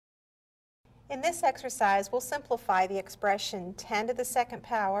In this exercise, we'll simplify the expression 10 to the second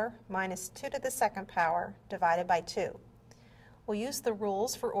power minus 2 to the second power divided by 2. We'll use the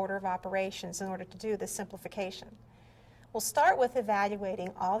rules for order of operations in order to do this simplification. We'll start with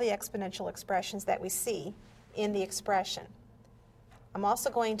evaluating all the exponential expressions that we see in the expression. I'm also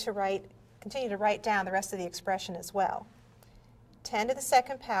going to continue to write down the rest of the expression as well. 10 to the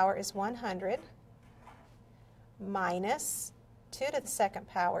second power is 100 minus 2 to the second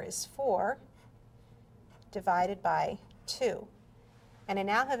power is 4 divided by 2. And I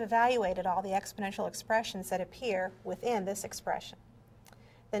now have evaluated all the exponential expressions that appear within this expression.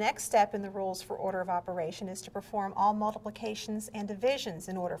 The next step in the rules for order of operation is to perform all multiplications and divisions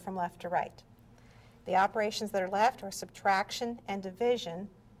in order from left to right. The operations that are left are subtraction and division,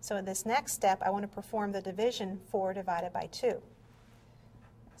 so in this next step I want to perform the division 4 divided by 2.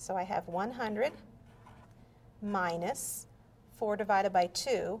 So I have 100 minus 4 divided by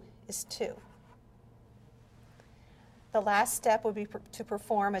 2 is 2. The last step would be to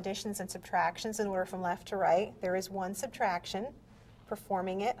perform additions and subtractions in order from left to right. There is one subtraction.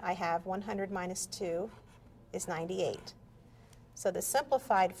 Performing it, I have 100 minus 2 is 98. So the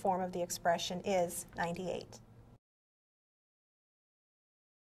simplified form of the expression is 98.